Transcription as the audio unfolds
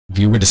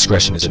Viewer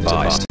discretion is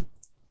advised.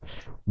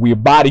 We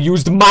about to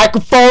use the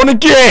microphone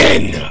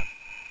again!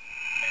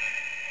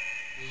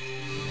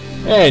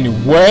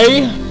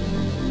 Anyway...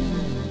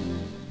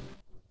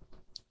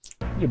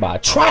 You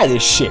about to try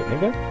this shit,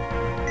 nigga.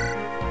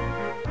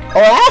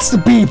 Oh, that's the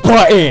B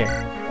button!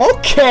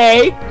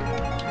 Okay!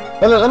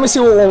 Let me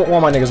see what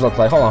my niggas look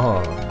like. Hold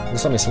on.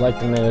 Just let me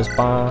select the niggas.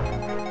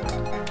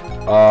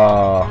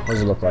 What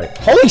does it look like?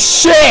 Holy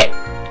shit!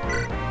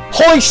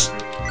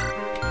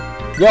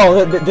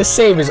 Yo, this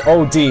save is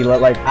OD.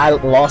 Like, I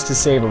lost the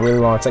save a really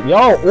long time.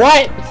 Yo,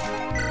 what?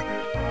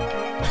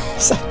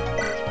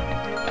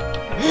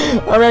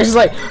 I mean, she's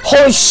like,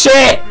 holy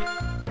shit!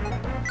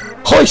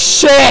 Holy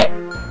shit!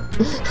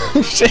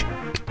 Shit.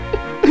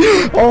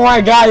 Oh my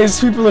god, these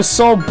people are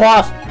so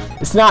buff.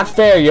 It's not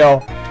fair,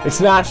 yo. It's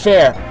not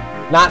fair.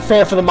 Not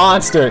fair for the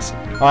monsters.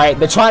 Alright,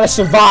 they're trying to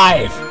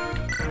survive.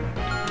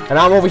 And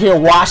I'm over here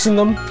watching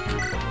them.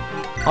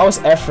 How is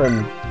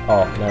Ephraim?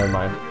 Oh, never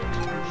mind.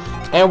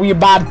 And we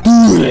about to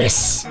do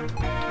this.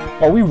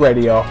 Oh, we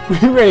ready, yo. We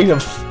ready to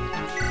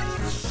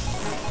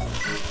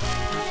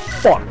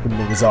fuck the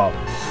niggas up.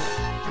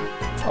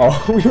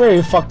 Oh, we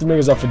ready to fuck the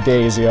niggas up for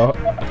days, yo.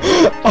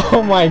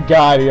 Oh my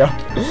god, yo.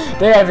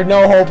 They have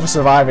no hope of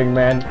surviving,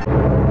 man.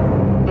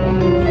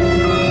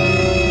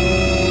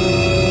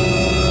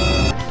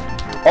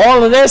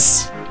 All of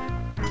this?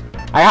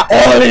 I got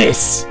all of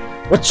this!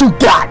 What you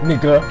got,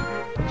 nigga?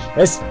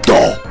 Let's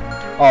go!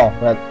 Oh,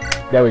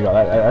 there we go.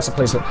 That's a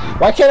place.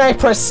 Why can't I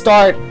press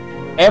start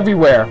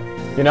everywhere?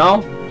 You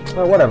know?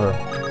 Whatever.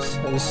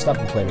 Just stop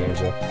complaining,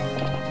 Angel.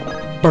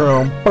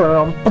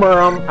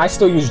 I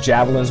still use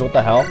javelins. What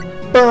the hell?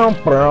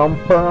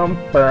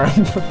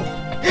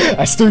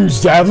 I still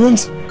use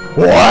javelins?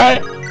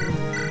 What?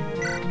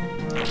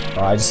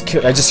 Oh, I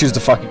just used the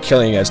fucking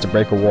killing edge to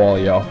break a wall,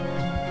 yo.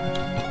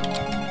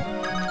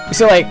 You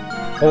see, like,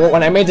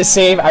 when I made the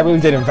save, I really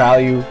didn't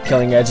value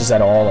killing edges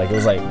at all. Like, it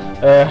was like,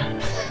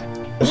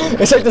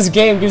 it's like this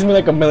game gives me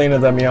like a million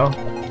of them, yo.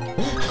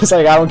 It's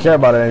like, I don't care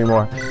about it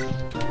anymore.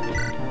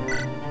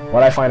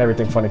 Why'd I find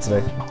everything funny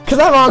today? Cause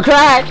I'm on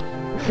crack!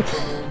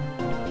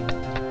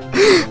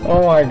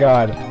 Oh my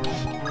god.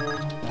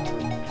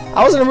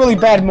 I was in a really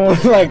bad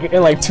mood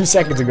like 2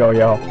 seconds ago,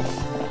 yo.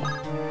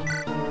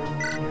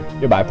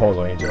 You're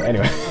bipolar, Angel.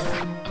 Anyway.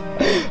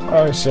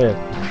 Oh shit.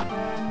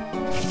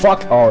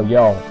 Fuck. Oh,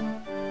 yo.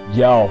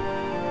 Yeah,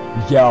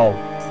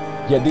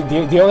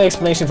 the only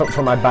explanation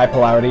for my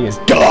bipolarity is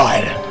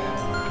God!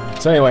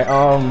 So anyway,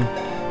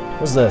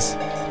 what's this?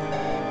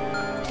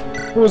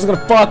 Who's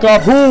gonna fuck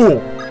up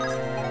who?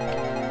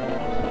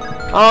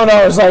 I don't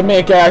know, it's like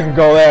make I could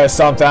go there or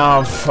something,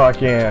 I'm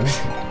fucking...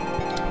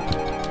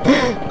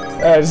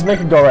 just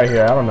make it go right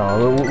here, I don't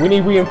know. We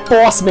need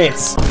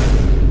reinforcements!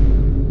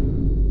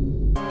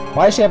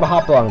 Why does she have a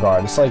hop on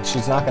guard? It's like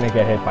she's not gonna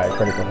get hit by a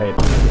critical hit.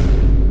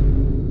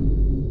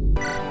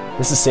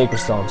 This is Sacred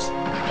Stones.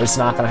 It's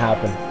not gonna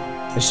happen.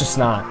 It's just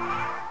not.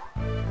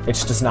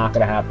 It's just not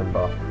gonna happen,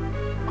 bro.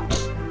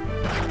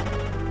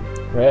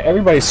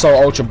 Everybody's so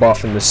ultra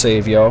buff in this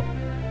save, yo.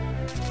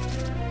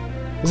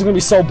 This is gonna be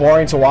so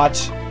boring to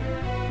watch.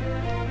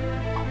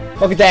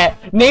 Look at that.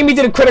 Namey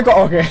did a critical.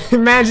 Okay,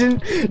 imagine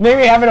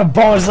Namey having a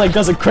bonus like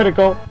does a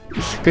critical.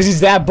 Because he's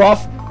that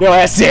buff. Yo,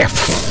 that's it.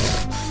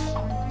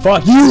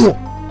 Fuck you.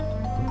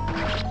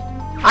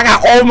 I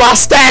got all my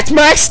stats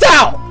maxed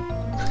out.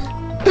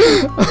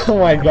 Oh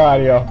my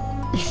god, yo.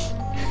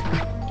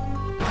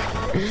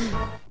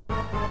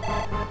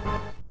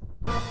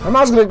 My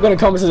mom's gonna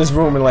come into this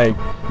room and like,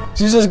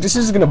 she's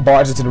just gonna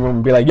barge into the room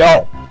and be like,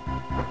 yo,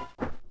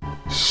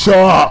 shut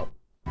up.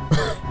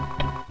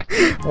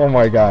 Oh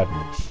my god.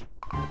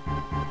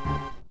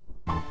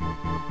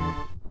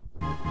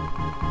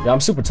 Yeah,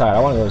 I'm super tired. I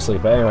want to go to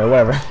sleep, but anyway,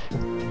 whatever.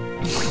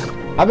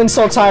 I've been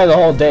so tired the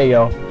whole day,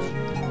 yo.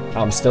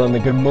 I'm still in a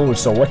good mood,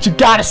 so what you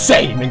gotta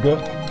say, nigga?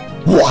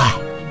 What?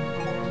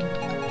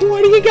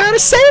 What do you gotta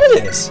say to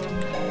this?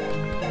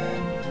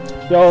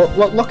 Yo,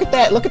 look at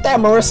that,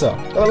 Marissa.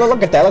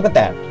 Look at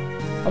that.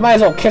 I might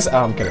as well kiss.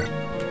 Oh, I'm kidding.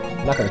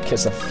 I'm not gonna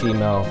kiss a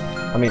female.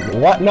 I mean,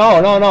 what? No.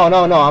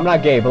 I'm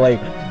not gay, but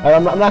like,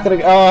 I'm not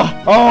gonna. Oh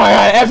my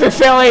god, epic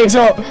failing.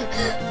 So,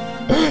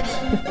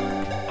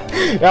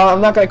 no,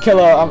 I'm not gonna kill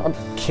a.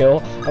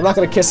 I'm not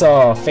gonna kiss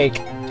a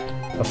fake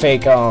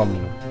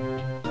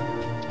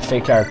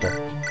character.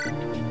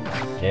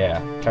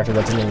 Yeah, character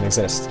that doesn't even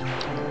exist.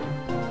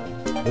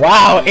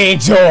 Wow,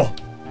 Angel!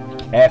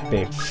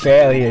 Epic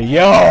failure,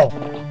 yo!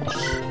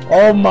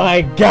 Oh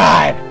my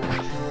god!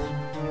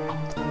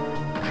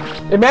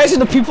 Imagine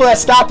the people that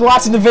stopped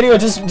watching the video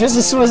just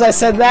as soon as I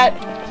said that.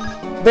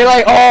 They're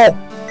like, oh!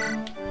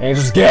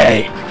 Angel's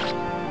gay!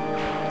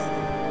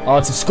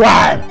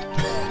 Unsubscribe!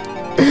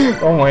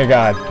 Oh my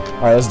god.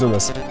 Alright, let's do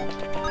this.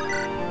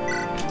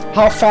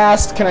 How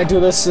fast can I do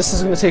this? This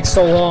is gonna take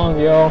so long,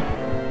 yo.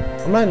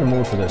 I'm not in the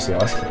mood for this, yo.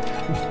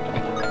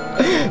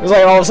 It's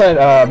like all of a sudden,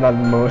 I'm not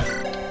in the mood.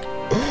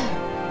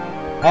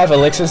 I have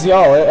elixirs,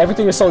 yo.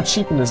 Everything is so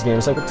cheap in this game.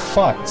 It's like, what the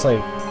fuck? It's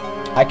like,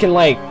 I can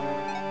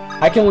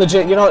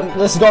legit, you know,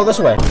 let's go this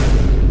way.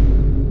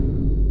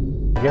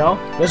 You know?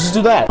 Let's just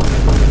do that.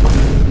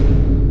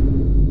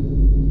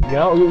 You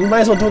know? We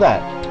might as well do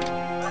that.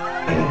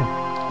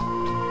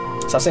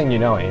 Stop saying you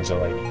know, Angel.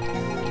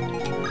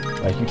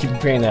 Like you keep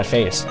repeating that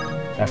face.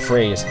 That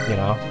phrase, you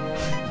know?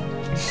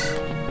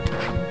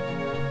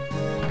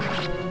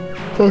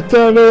 Fuck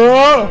that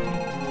nigga!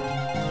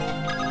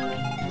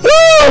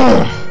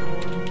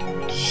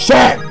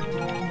 Shit!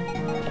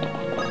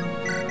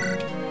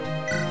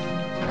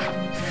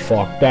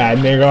 Fuck that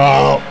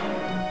nigga!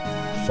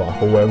 Fuck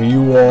whoever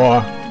you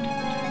are.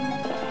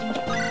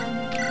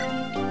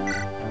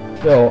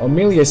 Yo,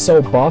 Amelia's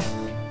so buff.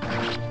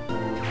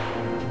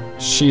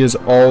 She is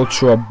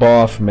ultra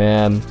buff,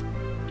 man.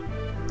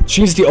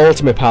 She's the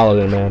ultimate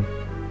paladin, man.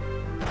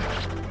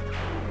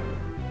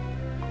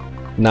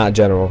 Not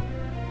general.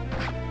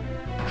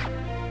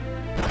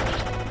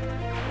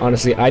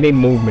 Honestly, I need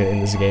movement in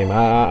this game.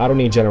 I don't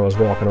need generals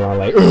walking around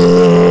like.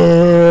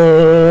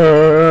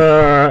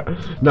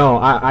 No,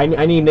 I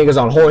need niggas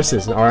on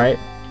horses. All right.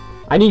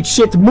 I need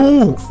shit to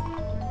move.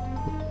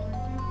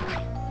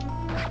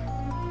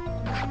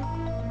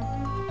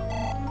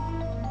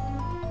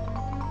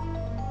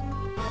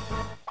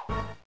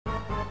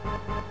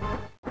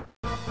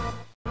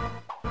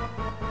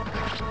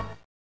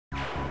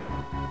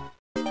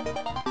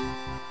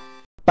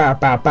 Bow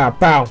bow bow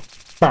bow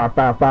bow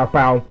bow bow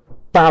bow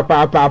bow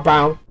bow bow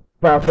bow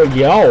bow bow.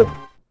 Yo.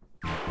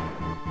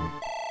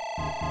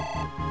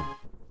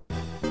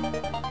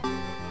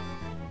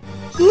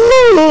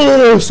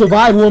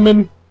 Survive,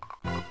 woman.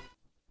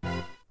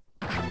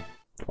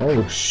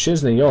 Oh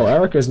shiznit, yo,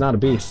 Erica's not a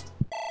beast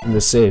in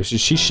this save.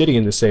 She's shitty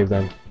in this save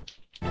then.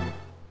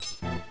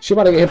 She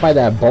about to get hit by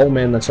that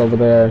bowman that's over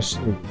there. She's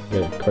gonna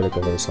get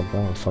critical or something.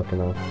 I don't fucking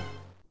know.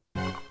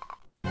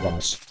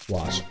 Watch,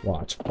 watch,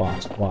 watch,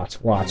 watch, watch,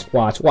 watch,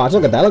 watch, watch.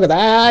 Look at that, look at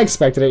that. I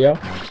expected it, yo.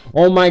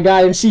 Oh my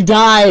god, and she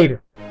died.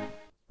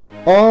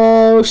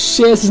 Oh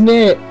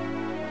shiznit.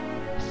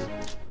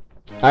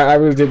 I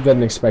really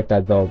didn't expect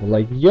that though. But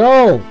like,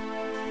 yo,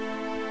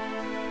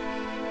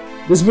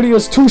 this video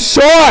is too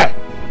short.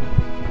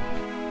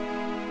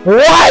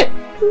 What?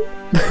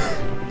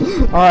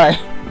 Alright.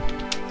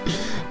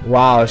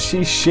 Wow,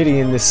 she's shitty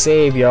in this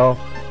save, yo.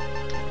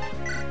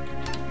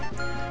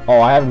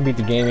 Oh, I haven't beat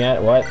the game yet.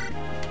 What?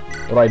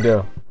 What do I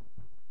do?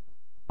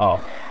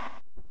 Oh.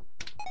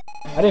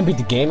 I didn't beat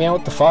the game yet?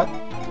 What the fuck?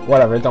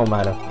 Whatever, it don't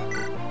matter.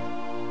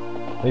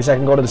 At least I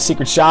can go to the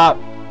secret shop.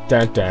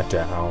 Dun, dun,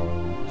 dun.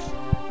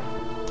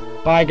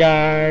 Bye,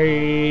 guys.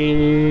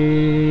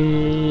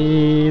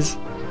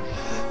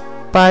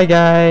 Bye,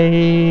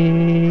 guys.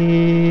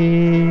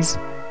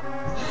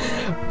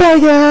 Bye,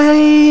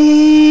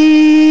 guys.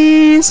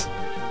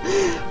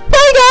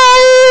 Bye,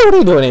 guys. What are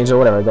you doing, Angel?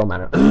 Whatever, it don't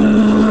matter.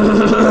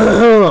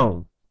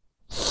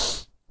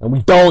 And we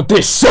done with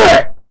this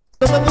shit.